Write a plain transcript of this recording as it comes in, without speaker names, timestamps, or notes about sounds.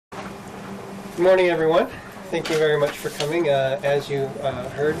Good morning, everyone. Thank you very much for coming. As you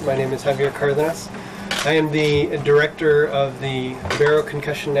heard, my name is Javier Cardenas. I am the director of the Barrow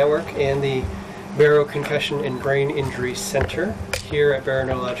Concussion Network and the Barrow Concussion and Brain Injury Center here at Barrow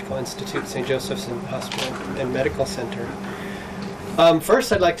Neurological Institute, St. Joseph's Hospital and Medical Center.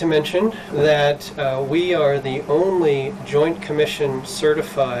 First, I'd like to mention that we are the only Joint Commission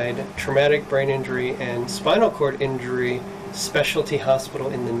certified traumatic brain injury and spinal cord injury specialty hospital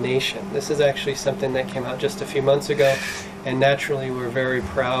in the nation. This is actually something that came out just a few months ago, and naturally we're very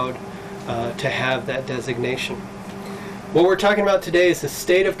proud to have that designation. What we're talking about today is the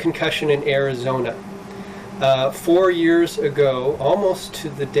state of concussion in Arizona. 4 years ago, almost to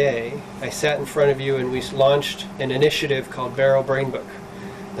the day, I sat in front of you and we launched an initiative called Barrow Brain Book,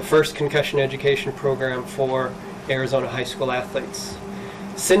 the first concussion education program for Arizona high school athletes.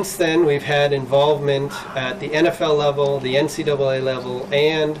 Since then, we've had involvement at the NFL level, the NCAA level,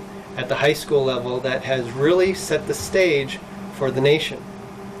 and at the high school level that has really set the stage for the nation.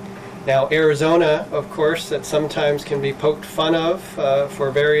 Now, Arizona, of course, that sometimes can be poked fun of for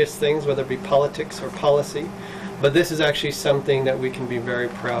various things, whether it be politics or policy, but this is actually something that we can be very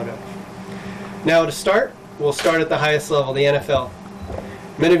proud of. Now, to start, we'll start at the highest level, the NFL.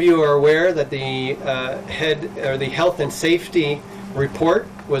 Many of you are aware that the the health and safety report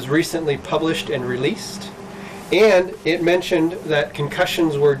was recently published and released, and it mentioned that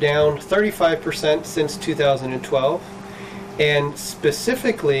concussions were down 35% since 2012, and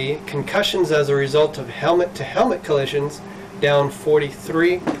specifically concussions as a result of helmet-to-helmet collisions down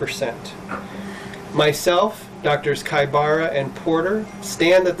 43%. Myself, Drs. Kaibara and Porter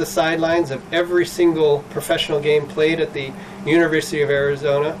stand at the sidelines of every single professional game played at the University of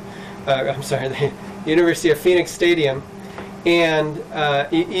Arizona, the University of Phoenix Stadium, and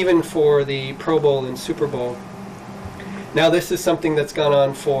even for the Pro Bowl and Super Bowl. Now, this is something that's gone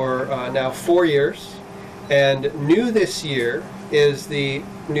on for now 4 years, and new this year is the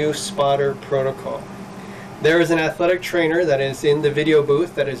new spotter protocol. There is an athletic trainer that is in the video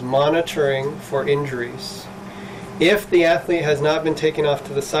booth that is monitoring for injuries. If the athlete has not been taken off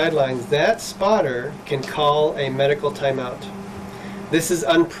to the sidelines, that spotter can call a medical timeout. This is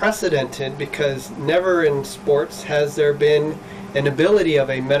unprecedented because never in sports has there been an ability of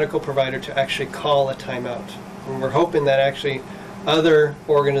a medical provider to actually call a timeout. And we're hoping that actually other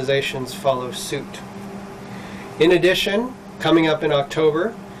organizations follow suit. In addition, coming up in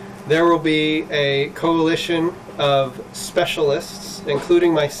October, there will be a coalition of specialists,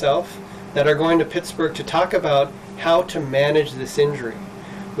 including myself, that are going to Pittsburgh to talk about how to manage this injury.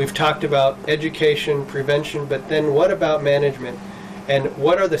 We've talked about education, prevention, but then what about management? And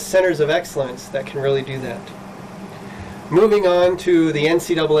what are the centers of excellence that can really do that? Moving on to the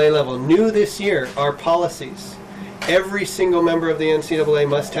NCAA level, new this year are policies. Every single member of the NCAA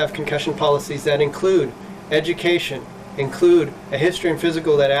must have concussion policies that include education, include a history and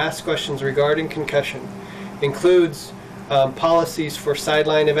physical that asks questions regarding concussion, includes policies for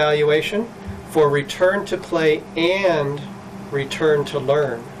sideline evaluation, for return to play and return to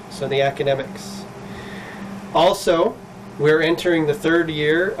learn, so the academics. Also, we're entering the third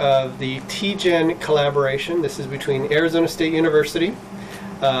year of the TGen collaboration. This is between Arizona State University,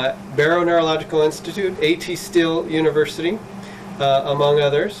 Barrow Neurological Institute, A.T. Still University, among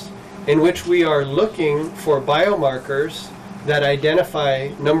others, in which we are looking for biomarkers that identify,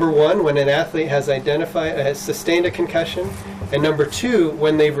 number one, when an athlete has sustained a concussion, and number two,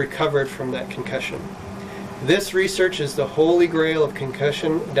 when they've recovered from that concussion. This research is the holy grail of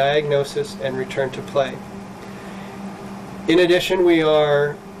concussion diagnosis and return to play. In addition, we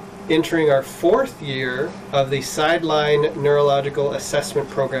are entering our fourth year of the Sideline Neurological Assessment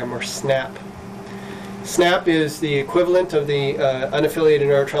Program, or SNAP. SNAP is the equivalent of the unaffiliated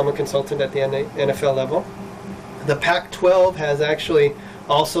neurotrauma consultant at the NFL level. The Pac-12 has actually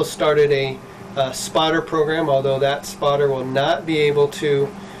also started a spotter program, although that spotter will not be able to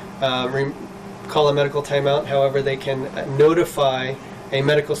call a medical timeout. However, they can notify a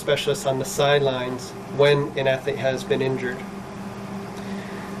medical specialist on the sidelines when an athlete has been injured.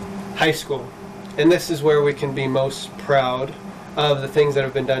 High school. And this is where we can be most proud of the things that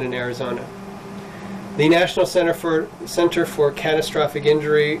have been done in Arizona. The National Center for Catastrophic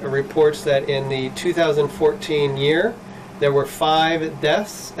Injury reports that in the 2014 year, there were 5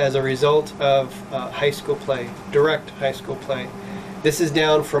 deaths as a result of high school play, direct high school play. This is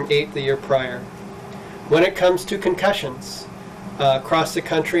down from 8 the year prior. When it comes to concussions, across the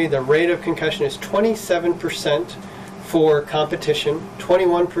country, the rate of concussion is 27% for competition,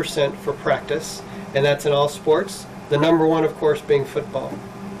 21% for practice, and that's in all sports. The number one, of course, being football.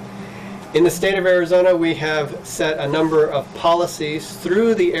 In the state of Arizona, we have set a number of policies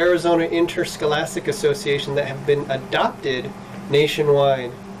through the Arizona Interscholastic Association that have been adopted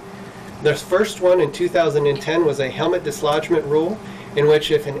nationwide. The first one in 2010 was a helmet dislodgement rule, in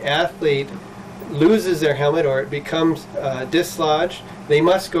which if an athlete loses their helmet or it becomes dislodged, they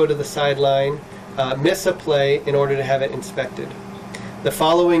must go to the sideline, miss a play in order to have it inspected. The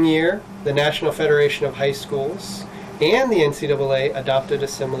following year, the National Federation of High Schools and the NCAA adopted a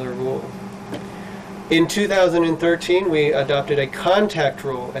similar rule. In 2013, we adopted a contact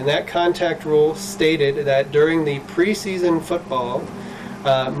rule, and that contact rule stated that during the preseason football,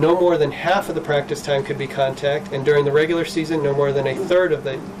 no more than half of the practice time could be contact, and during the regular season, no more than a third of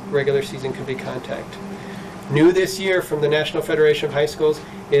the regular season could be contact. New this year from the National Federation of High Schools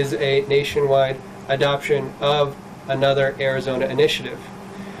is a nationwide adoption of another Arizona initiative.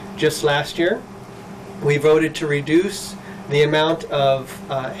 Just last year, we voted to reduce the amount of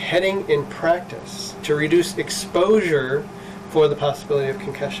heading in practice, to reduce exposure for the possibility of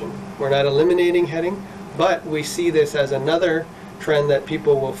concussion. We're not eliminating heading, but we see this as another trend that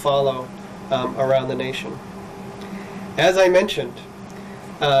people will follow around the nation. As I mentioned,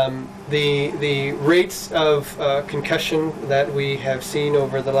 the rates of concussion that we have seen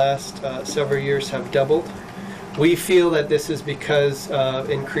over the last several years have doubled. We feel that this is because of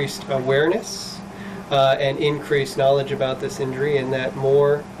increased awareness and increased knowledge about this injury, and that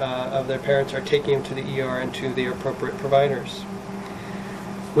more of their parents are taking them to the ER and to the appropriate providers.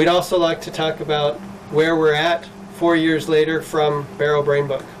 We'd also like to talk about where we're at 4 years later from Barrow Brain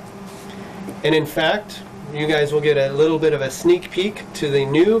Book. And in fact, you guys will get a little bit of a sneak peek to the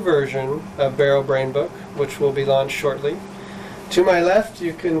new version of Barrow Brain Book, which will be launched shortly. To my left,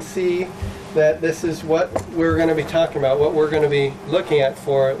 you can see that this is what we're going to be talking about, what we're going to be looking at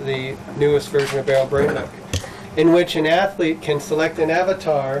for the newest version of Barrow Brain Book, in which an athlete can select an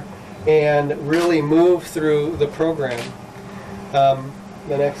avatar and really move through the program.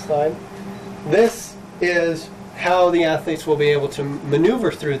 The next slide. This is how the athletes will be able to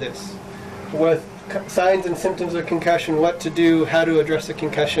maneuver through this, with signs and symptoms of concussion, what to do, how to address a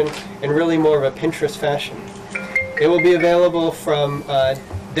concussion, in really more of a Pinterest fashion. It will be available from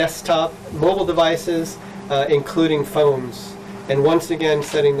desktop, mobile devices, including phones, and once again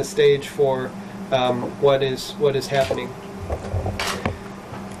setting the stage for what is happening.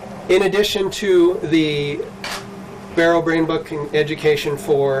 In addition to the Barrow Brain Book education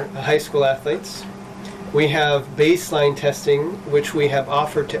for high school athletes, we have baseline testing, which we have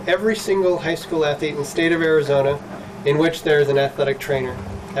offered to every single high school athlete in the state of Arizona, in which there is an athletic trainer.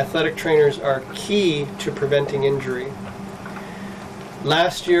 Athletic trainers are key to preventing injury.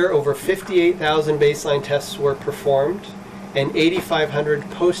 Last year, over 58,000 baseline tests were performed and 8,500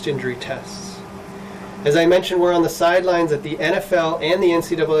 post-injury tests. As I mentioned, we're on the sidelines at the NFL and the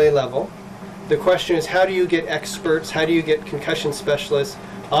NCAA level. The question is, how do you get experts, how do you get concussion specialists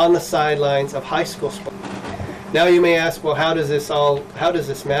on the sidelines of high school sports? Now you may ask, well, how does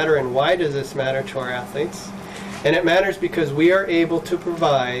this matter, and why does this matter to our athletes? And it matters because we are able to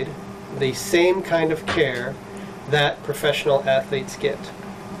provide the same kind of care that professional athletes get,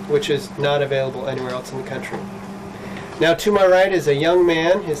 which is not available anywhere else in the country. Now to my right is a young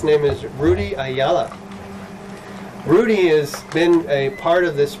man. His name is Rudy Ayala. Rudy has been a part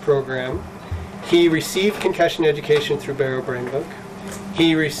of this program. He received concussion education through Barrow Brain Book.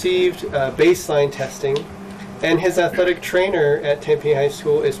 He received baseline testing, and his athletic trainer at Tempe High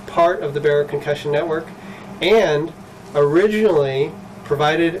School is part of the Barrow Concussion Network, and originally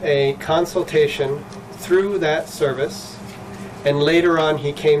provided a consultation through that service, and later on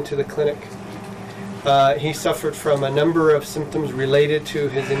he came to the clinic. He suffered from a number of symptoms related to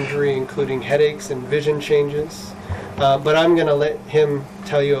his injury, including headaches and vision changes, but I'm going to let him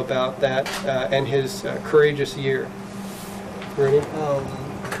tell you about that and his courageous year. Rudy?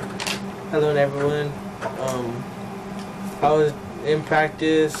 Hello everyone. I was in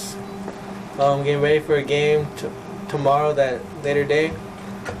practice getting ready for a game tomorrow, that later day.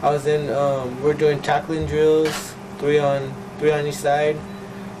 I was in, we're doing tackling drills, three on each side.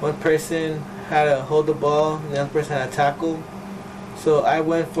 One person had to hold the ball, and the other person had to tackle. So I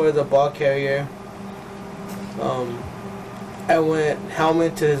went for the ball carrier. I went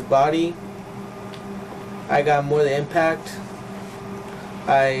helmet to his body. I got more than impact.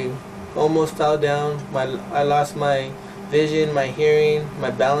 I almost fell down. I lost my vision, my hearing, my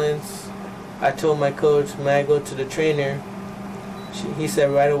balance. I told my coach, when I go to the trainer, he said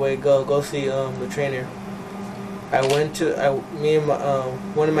right away, go see the trainer. I went to, me and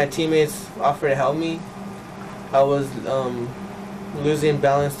one of my teammates offered to help me. I was losing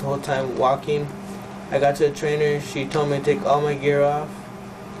balance the whole time walking. I got to the trainer. She told me to take all my gear off.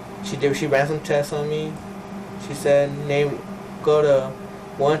 She ran some tests on me. She said, go to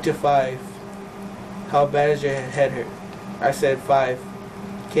 1 to 5. How bad is your head hurt? I said 5.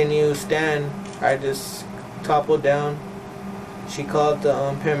 Can you stand? I just toppled down. She called the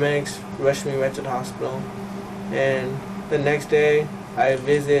paramedics, rushed me right to the hospital. And the next day, I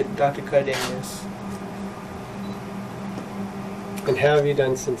visit Dr. Cardenas. And how have you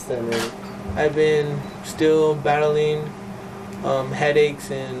done since then, Randy? I've been still battling headaches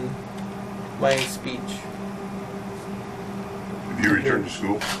and my speech. Have you returned to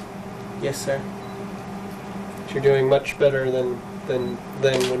school? Yes, sir. You're doing much better than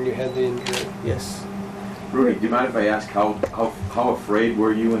when you had the injury. Yes. Rudy, do you mind if I ask how afraid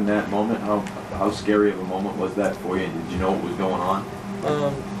were you in that moment? How scary of a moment was that for you? Did you know what was going on?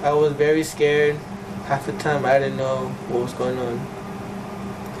 I was very scared. Half the time I didn't know what was going on.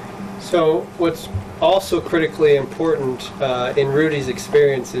 So what's also critically important in Rudy's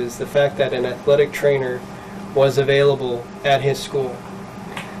experience is the fact that an athletic trainer was available at his school.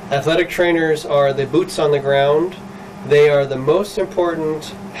 Athletic trainers are the boots on the ground. They are the most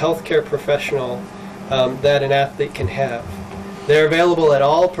important healthcare professional that an athlete can have. They're available at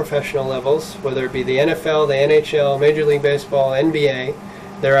all professional levels, whether it be the NFL, the NHL, Major League Baseball, NBA.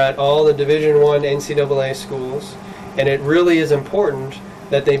 They're at all the Division I NCAA schools, and it really is important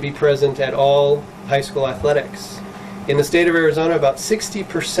that they be present at all high school athletics. In the state of Arizona, about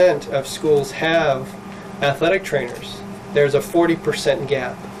 60% of schools have athletic trainers. There's a 40%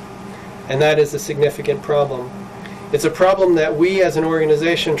 gap, and that is a significant problem. It's a problem that we as an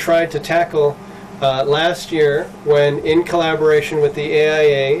organization tried to tackle last year when, in collaboration with the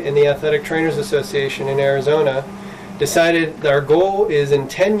AIA and the Athletic Trainers Association in Arizona, decided that our goal is in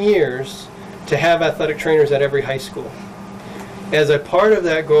 10 years to have athletic trainers at every high school. As a part of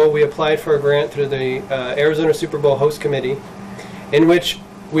that goal, we applied for a grant through the Arizona Super Bowl Host Committee, in which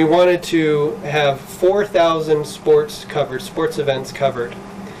we wanted to have 4,000 sports events covered.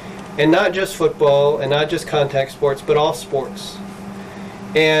 And not just football and not just contact sports, but all sports.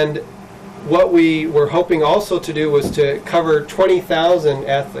 And what we were hoping also to do was to cover 20,000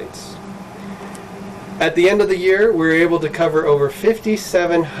 athletes. At the end of the year, we were able to cover over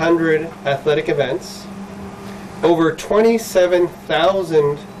 5,700 athletic events, over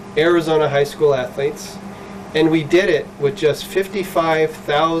 27,000 Arizona high school athletes, and we did it with just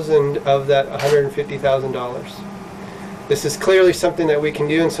 $55,000 of that $150,000. This is clearly something that we can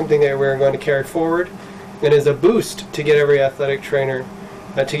do and something that we're going to carry forward, and is a boost to get every athletic trainer,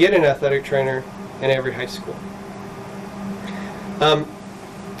 to get an athletic trainer in every high school.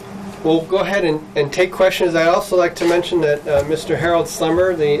 We'll go ahead and take questions. I'd also like to mention that Mr. Harold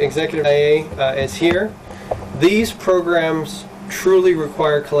Slemmer, the executive IA, is here. These programs truly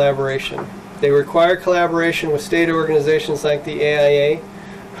require collaboration. They require collaboration with state organizations like the AIA,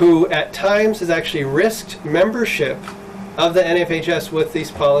 who at times has actually risked membership of the NFHS with these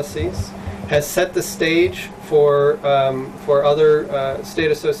policies, has set the stage for other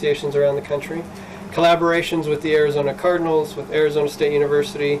state associations around the country. Collaborations with the Arizona Cardinals, with Arizona State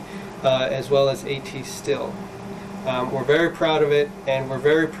University, as well as AT Still. We're very proud of it, and we're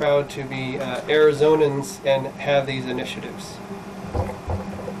very proud to be Arizonans and have these initiatives.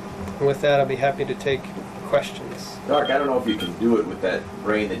 And with that, I'll be happy to take questions. Doc, I don't know if you can do it with that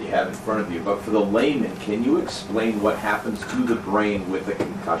brain that you have in front of you, but for the layman, can you explain what happens to the brain with a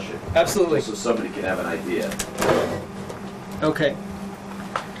concussion? Absolutely. Just so somebody can have an idea. Okay.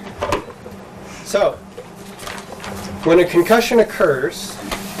 So, when a concussion occurs,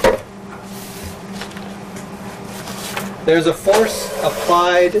 there's a force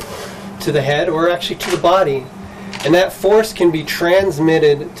applied to the head, or actually to the body, and that force can be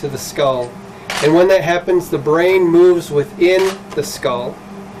transmitted to the skull. And when that happens, the brain moves within the skull,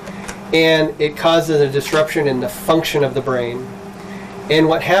 and it causes a disruption in the function of the brain. And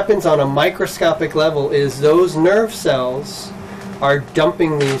what happens on a microscopic level is those nerve cells are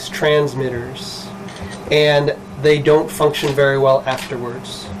dumping these transmitters, and they don't function very well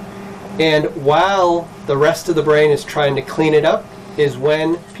afterwards. And while the rest of the brain is trying to clean it up is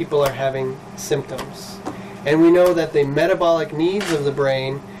when people are having symptoms. And we know that the metabolic needs of the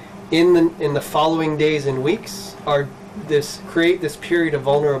brain in the following days and weeks are create this period of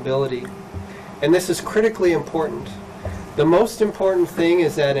vulnerability. And this is critically important. The most important thing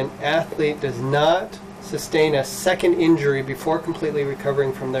is that an athlete does not sustain a second injury before completely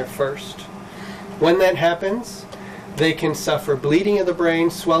recovering from their first. When that happens, they can suffer bleeding of the brain,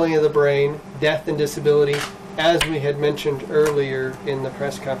 swelling of the brain, death and disability, as we had mentioned earlier in the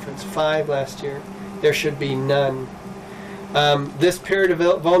press conference, 5 last year. There should be none. This period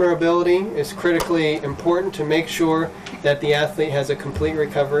of vulnerability is critically important to make sure that the athlete has a complete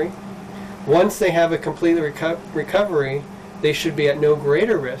recovery. Once they have a complete recovery, they should be at no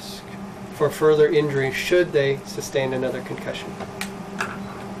greater risk for further injury should they sustain another concussion.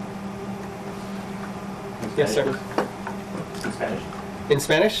 Yes, sir. In Spanish. En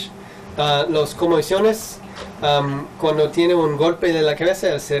Spanish, las conmociones, cuando tiene un golpe de la cabeza,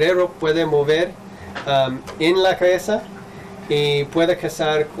 el cerebro puede mover en la cabeza y puede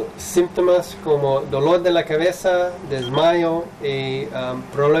causar síntomas como dolor de la cabeza, desmayo y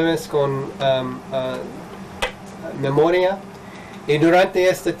problemas con memoria. Y durante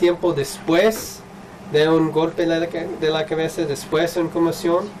este tiempo, después de un golpe de la cabeza, después de una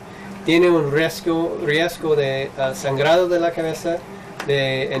conmoción, tiene un riesgo de sangrado de la cabeza,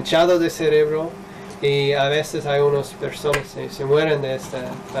 de hinchado de cerebro, y a veces hay unas personas que se mueren de este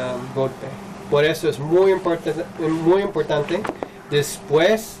golpe. Por eso es muy importante,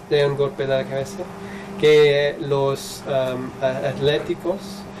 después de un golpe de la cabeza, que los atléticos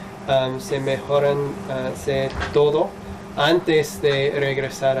se mejoran todo antes de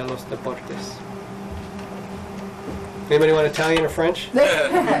regresar a los deportes. Anybody want Italian or French?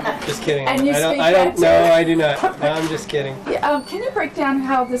 Just kidding. And you speak I don't. French? No, I do not. No, I'm just kidding. Yeah, can you break down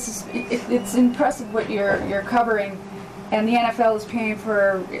how this is? It's impressive what you're covering, and the NFL is paying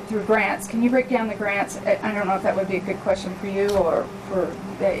for through grants. Can you break down the grants? I don't know if that would be a good question for you or for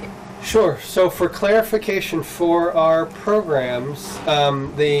they. Sure. So for clarification for our programs,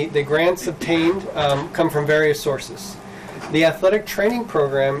 the grants obtained come from various sources. The athletic training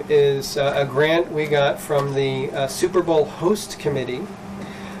program is a grant we got from the Super Bowl host committee.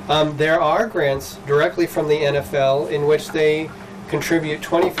 There are grants directly from the NFL in which they contribute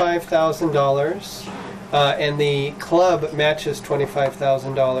 $25,000 and the club matches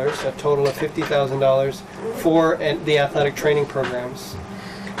 $25,000, a total of $50,000 for the athletic training programs.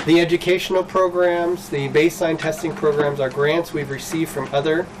 The educational programs, the baseline testing programs are grants we've received from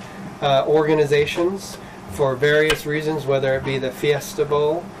other organizations for various reasons, whether it be the Fiesta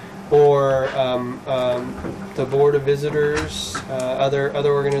Bowl or the Board of Visitors, other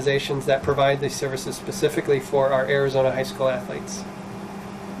organizations that provide these services specifically for our Arizona high school athletes.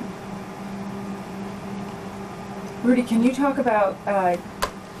 Rudy, can you talk about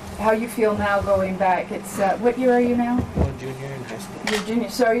how you feel now going back? It's what year are you now? I'm a junior in high school. You're junior.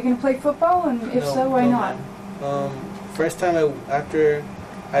 So are you going to play football? And if so, why not? First time after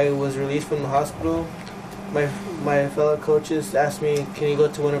I was released from the hospital, my fellow coaches asked me, "Can you go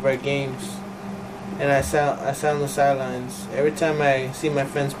to one of our games?" And I sat on the sidelines. Every time I see my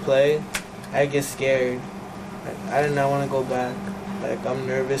friends play, I get scared. I did not want to go back. Like, I'm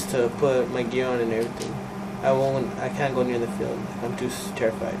nervous to put my gear on and everything. I can't go near the field. I'm too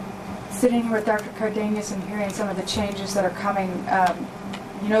terrified. Sitting here with Dr. Cardenas and hearing some of the changes that are coming,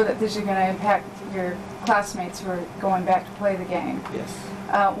 you know that this is going to impact your classmates who are going back to play the game. Yes.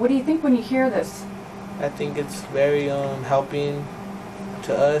 What do you think when you hear this? I think it's very helping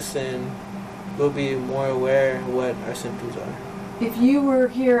to us, and we'll be more aware of what our symptoms are. If you were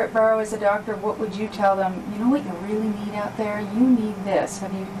here at Barrow as a doctor, what would you tell them? You know what you really need out there? You need this.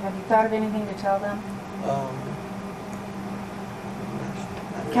 Have you thought of anything to tell them?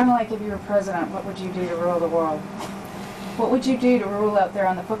 Kind of like if you were president, what would you do to rule the world? What would you do to rule out there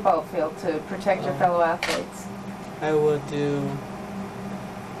on the football field to protect your fellow athletes? I would do.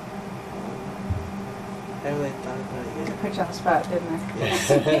 I really thought about it I yet. put you on the spot, didn't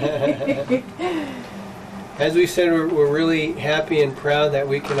I? As we said, we're really happy and proud that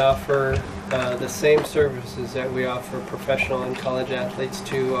we can offer the same services that we offer professional and college athletes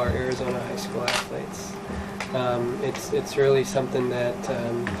to our Arizona high school athletes. It's really something that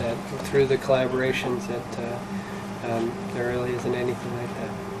through the collaborations there really isn't anything like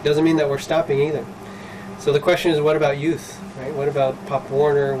that. Doesn't mean that we're stopping either. So the question is, what about youth, right? What about Pop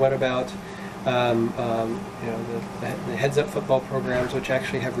Warner? What about the heads-up football programs, which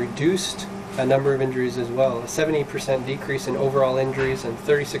actually have reduced a number of injuries as well. A 70% decrease in overall injuries and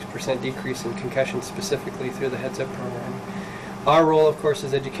 36% decrease in concussions specifically through the heads-up program. Our role, of course,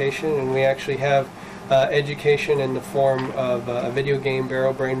 is education, and we actually have education in the form of a video game,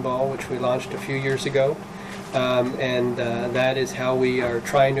 Barrow Brain Ball, which we launched a few years ago. That is how we are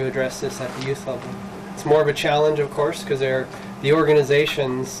trying to address this at the youth level. It's more of a challenge, of course, because the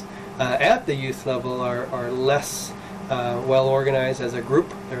organizations at the youth level are less well organized as a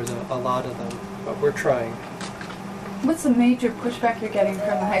group. There's a lot of them, but we're trying. What's the major pushback you're getting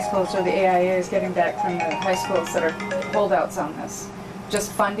from the high schools, or the AIA is getting back from the high schools that are holdouts on this?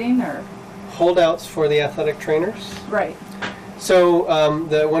 Just funding, or? Holdouts for the athletic trainers? Right.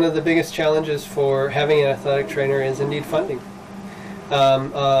 So one of the biggest challenges for having an athletic trainer is indeed funding.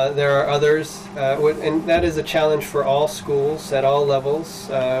 There are others, and that is a challenge for all schools at all levels,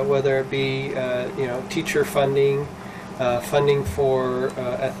 whether it be teacher funding, funding for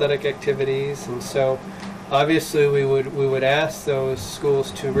athletic activities, and so obviously we would ask those schools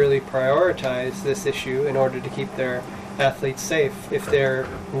to really prioritize this issue in order to keep their athletes safe. If they're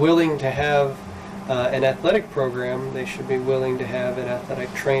willing to have an athletic program, they should be willing to have an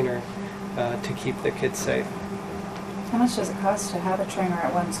athletic trainer to keep the kids safe. How much does it cost to have a trainer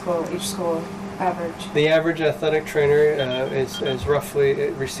at one school, each school average? The average athletic trainer receives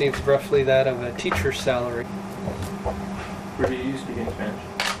roughly that of a teacher's salary. Rudy, you speak in Spanish.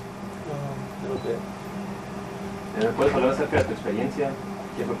 A little bit. ¿Me puedes hablar acerca de tu experiencia?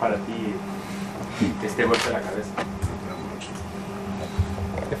 ¿Qué fue para ti este golpe de la cabeza?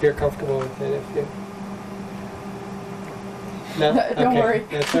 If you're comfortable with it, if you... No? Don't Okay. worry.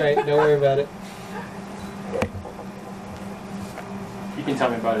 That's all right. Don't worry about it. You can tell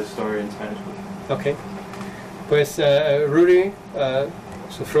me about his story in Spanish, please. Okay. Pues Rudy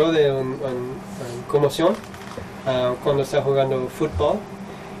sufrió de una conmoción cuando estaba jugando fútbol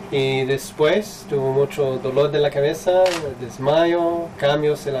y después tuvo mucho dolor de la cabeza, desmayo,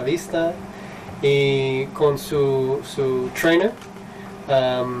 cambios en la vista y con su trainer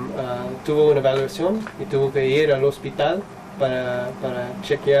tuvo una evaluación y tuvo que ir al hospital para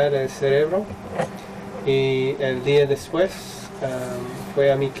chequear el cerebro y el día después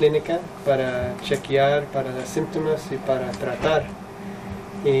fue a mi clínica para chequear para los síntomas y para tratar.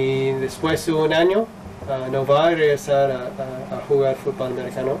 Y después de un año no va a regresar a jugar fútbol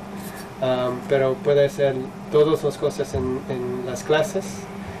americano, pero puede hacer todas las cosas en las clases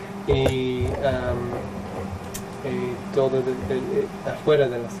y todo afuera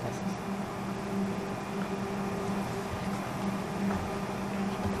de las clases.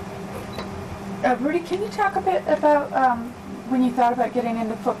 Rudy, can you talk a bit about when you thought about getting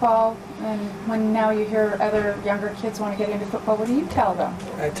into football and when now you hear other younger kids want to get into football? What do you tell them?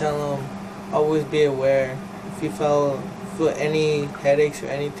 I tell them, always be aware. If you feel any headaches or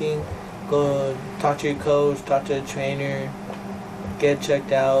anything, go talk to your coach, talk to the trainer, get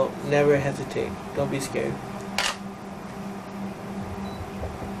checked out. Never hesitate. Don't be scared.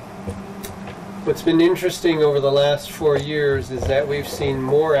 What's been interesting over the last 4 years is that we've seen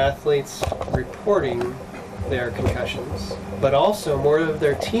more athletes reporting their concussions, but also more of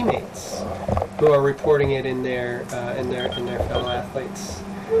their teammates who are reporting it in their fellow athletes,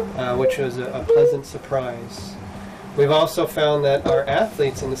 which was a pleasant surprise. We've also found that our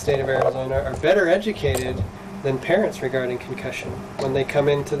athletes in the state of Arizona are better educated than parents regarding concussion. When they come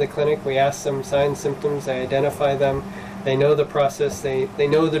into the clinic, we ask them signs, symptoms, they identify them, they know the process, they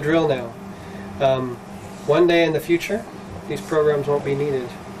know the drill now. One day in the future, these programs won't be needed,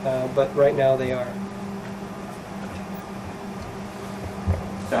 but right now they are.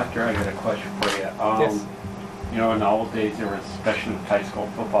 Doctor, I got a question for you. Yes. You know, in the old days, there was, especially with high school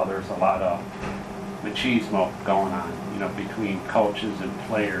football, there was a lot of machismo going on, you know, between coaches and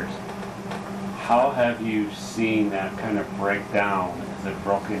players. How have you seen that kind of break down? Has it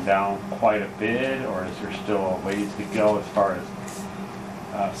broken down quite a bit, or is there still a ways to go as far as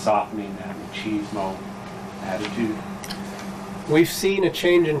softening that machismo attitude? We've seen a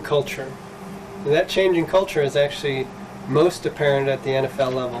change in culture. And that change in culture is actually most apparent at the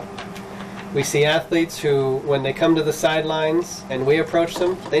NFL level. We see athletes who, when they come to the sidelines and we approach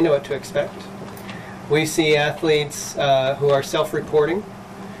them, they know what to expect. We see athletes who are self-reporting.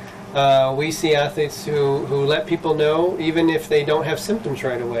 We see athletes who let people know even if they don't have symptoms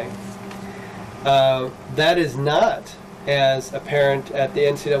right away. That is not as apparent at the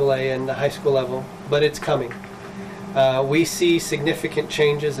NCAA and the high school level, but it's coming. We see significant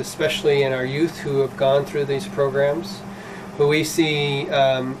changes, especially in our youth who have gone through these programs. We see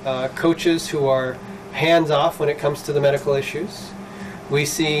coaches who are hands-off when it comes to the medical issues. We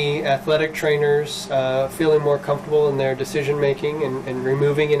see athletic trainers feeling more comfortable in their decision-making and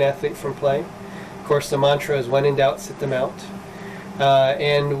removing an athlete from play. Of course, the mantra is when in doubt, sit them out.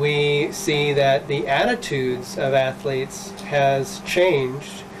 And we see that the attitudes of athletes has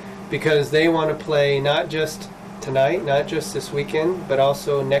changed because they want to play not just tonight, not just this weekend, but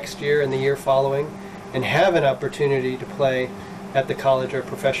also next year and the year following, and have an opportunity to play at the college or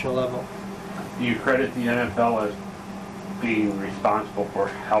professional level. Do you credit the NFL as being responsible for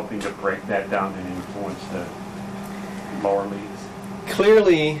helping to break that down and influence the lower leagues?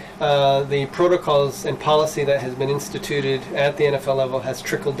 Clearly, the protocols and policy that has been instituted at the NFL level has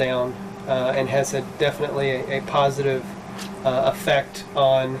trickled down and has had definitely a positive effect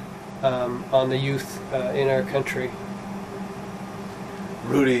on the youth in our country.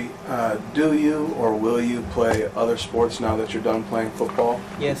 Rudy, do you or will you play other sports now that you're done playing football?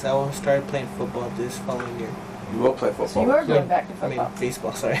 Yes, I will start playing football this following year. You will play football. So you are going back to I mean, football.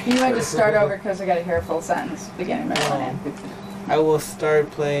 baseball, sorry. You might just start over because I got to hear a full sentence beginning by end. I will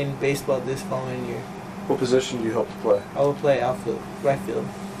start playing baseball this following year. What position do you hope to play? I will play outfield, right field.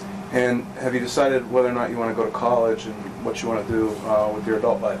 And have you decided whether or not you want to go to college and what you want to do with your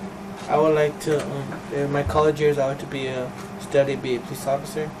adult life? I would like to, in my college years, I want to be a police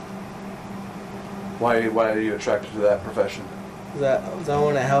officer. Why are you attracted to that profession? Because I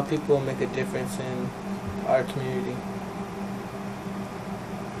want to help people make a difference in our community.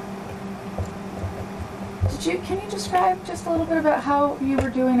 Can you describe just a little bit about how you were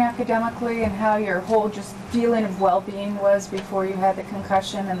doing academically and how your whole just feeling of well-being was before you had the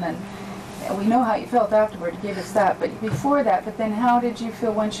concussion, and then we know how you felt afterward, you gave us that, but before that, but then how did you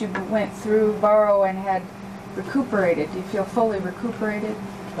feel once you went through Barrow and had recuperated? Do you feel fully recuperated?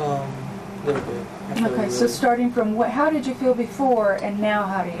 A little bit. Okay, so starting from how did you feel before, and now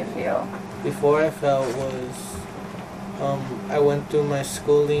how do you feel? Before I felt was, I went through my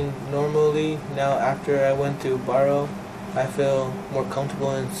schooling normally. Now after I went to Barrow, I feel more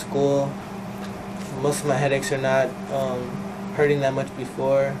comfortable in school. Most of my headaches are not hurting that much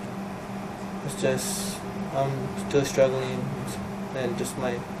before. It's just, I'm still struggling and just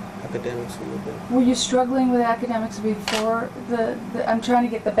my academics a little bit. Were you struggling with academics before I'm trying to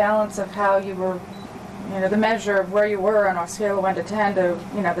get the balance of how you were, the measure of where you were on a scale of 1 to 10 to,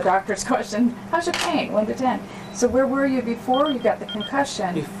 the doctor's question, how's your pain, 1 to 10? So where were you before you got the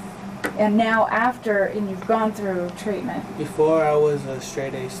concussion, and now after, and you've gone through treatment? Before I was a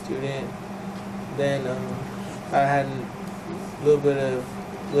straight A student, then I had a little bit of,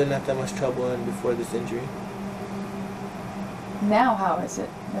 really not that much trouble before this injury. Now how is it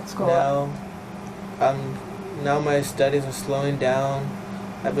at school? Now my studies are slowing down.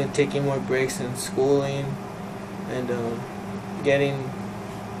 I've been taking more breaks in schooling and getting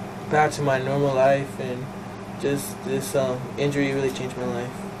back to my normal life, and just this injury really changed my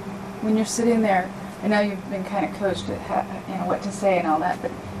life. When you're sitting there, I know you've been kind of coached at what to say and all that,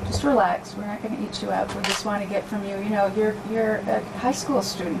 but just relax. We're not going to eat you up. We just want to get from you. You're a high school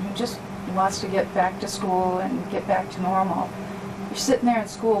student who just wants to get back to school and get back to normal. You're sitting there in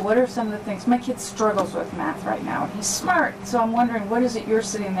school. What are some of the things? My kid struggles with math right now, and he's smart. So I'm wondering, what is it you're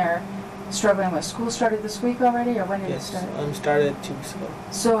sitting there struggling with? School started this week already, or when did it start? Yes, started 2 weeks ago.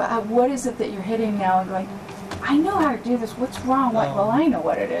 So what is it that you're hitting now and going, I know how to do this. What's wrong? Well, I know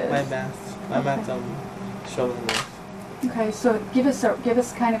what it is. My math. I'm struggling with. Okay, so give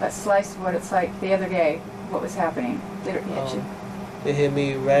us kind of a slice of what it's like the other day. What was happening? Did it hit you? It hit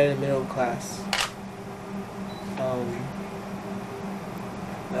me right in the middle of class.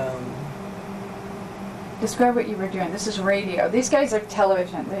 Describe what you were doing. This is radio. These guys are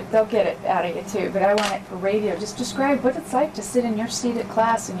television. They'll get it out of you too, but I want it for radio. Just describe what it's like to sit in your seat at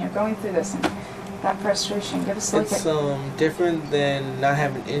class and you're going through this and that frustration. Give us a look at it. It's different than not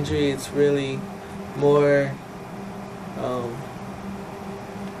having injury. It's really more I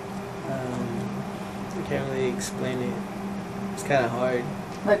can't really explain it. It's kind of hard.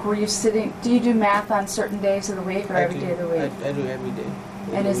 Like, were you sitting, do you do math on certain days of the week or every day of the week? I do every day.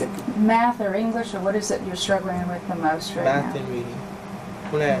 And is it math or English, or what is it you're struggling with the most right now? Math and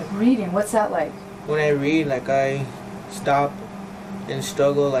reading. Reading, what's that like? When I read, like, I stop and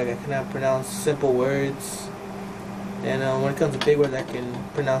struggle, like I cannot pronounce simple words. And when it comes to big words, I can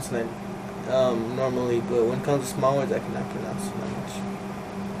pronounce them normally, but when it comes to small words, I cannot pronounce them that much.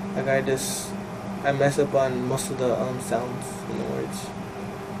 Like, I mess up on most of the sounds in the words.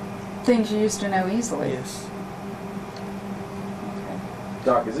 Things you used to know easily? Yes.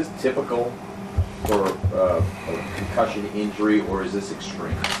 Doc, is this typical for a concussion injury, or is this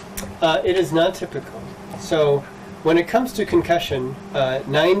extreme? It is not typical. So when it comes to concussion,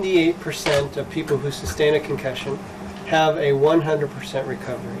 98% of people who sustain a concussion have a 100%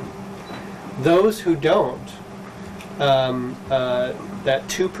 recovery. Those who don't, that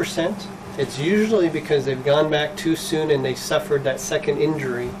 2%, it's usually because they've gone back too soon and they suffered that second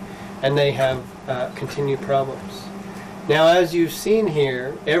injury and they have continued problems. Now, as you've seen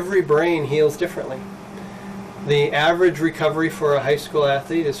here, every brain heals differently. The average recovery for a high school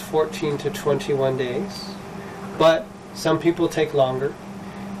athlete is 14 to 21 days, but some people take longer.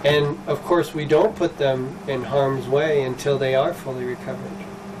 And of course, we don't put them in harm's way until they are fully recovered.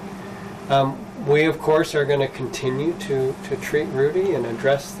 We, of course, are going to continue to treat Rudy and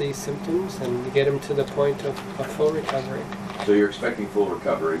address these symptoms and get him to the point of full recovery. So you're expecting full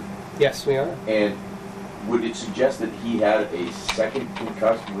recovery? Yes, we are. And would it suggest that he had a second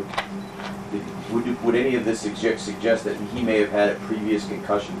concussion? Would any of this suggest that he may have had a previous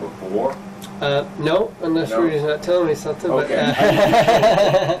concussion before? No, unless No? Rudy's not telling me something. Okay.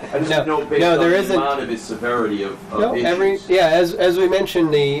 But, I just don't know based no, on there the isn't. amount of his severity of No, issues. as we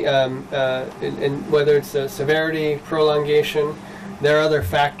mentioned, whether it's the severity, prolongation, there are other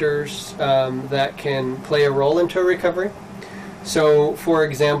factors that can play a role into recovery. So, for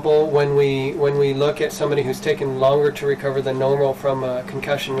example, when we look at somebody who's taken longer to recover than normal from a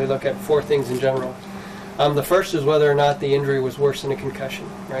concussion, we look at 4 things in general. The first is whether or not the injury was worse than a concussion.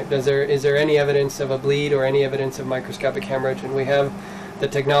 Right? Is there any evidence of a bleed or any evidence of microscopic hemorrhage? And we have the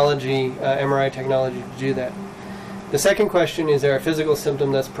technology, MRI technology, to do that. The second question is there a physical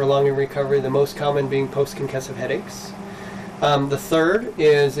symptom that's prolonging recovery? The most common being post-concussive headaches. The third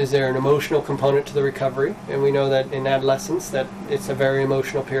is there an emotional component to the recovery? And we know that in adolescence that it's a very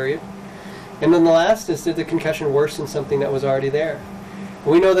emotional period. And then the last is, did the concussion worsen something that was already there?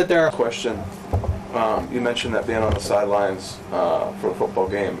 We know that there are... Question. You mentioned that being on the sidelines for a football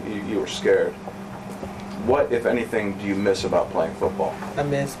game, you were scared. What, if anything, do you miss about playing football? I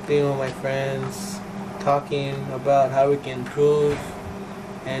miss being with my friends, talking about how we can improve,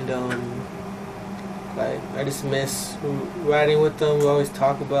 and I just miss riding with them. We always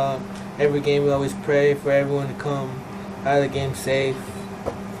talk about every game. We always pray for everyone to come out of the game safe.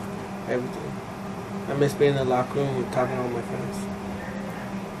 Everything. I miss being in the locker room and talking to all my friends.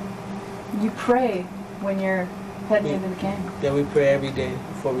 You pray when you're heading into the game. Yeah, we pray every day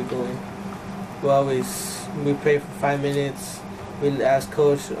before we go in. We pray for 5 minutes. We ask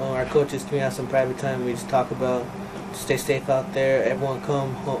our coaches, can we have some private time? We just talk about stay safe out there. Everyone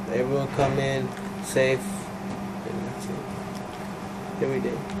come home. Everyone come in safe. And that's it. Every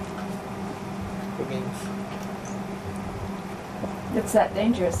day for games. It's that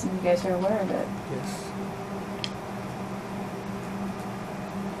dangerous, and you guys are aware of it. Yes.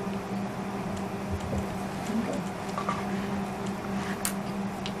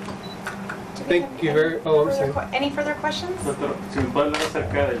 Thank you very... Oh, I'm sorry. Any further questions? Doctor, si me puede hablar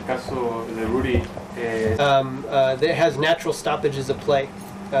acerca del caso de Rudy. That has natural stoppages of play,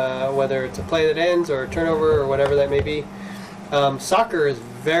 whether it's a play that ends or a turnover or whatever that may be. Soccer is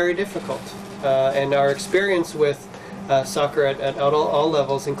very difficult, and our experience with soccer at all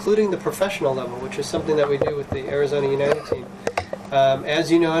levels, including the professional level, which is something that we do with the Arizona United team. As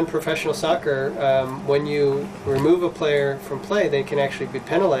you know, in professional soccer, when you remove a player from play, they can actually be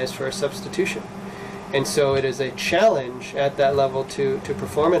penalized for a substitution. And so it is a challenge at that level to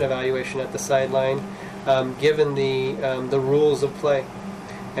perform an evaluation at the sideline, given the rules of play.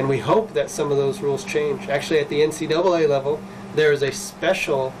 And we hope that some of those rules change. Actually, at the NCAA level, there is a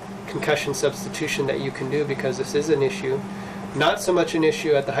special concussion substitution that you can do because this is an issue. Not so much an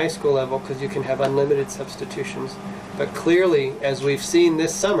issue at the high school level because you can have unlimited substitutions. But clearly, as we've seen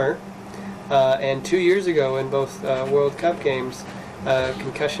this summer and 2 years ago in both World Cup games,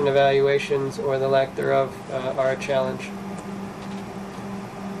 concussion evaluations or the lack thereof are a challenge.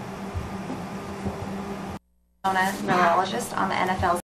 Neurologist on the NFL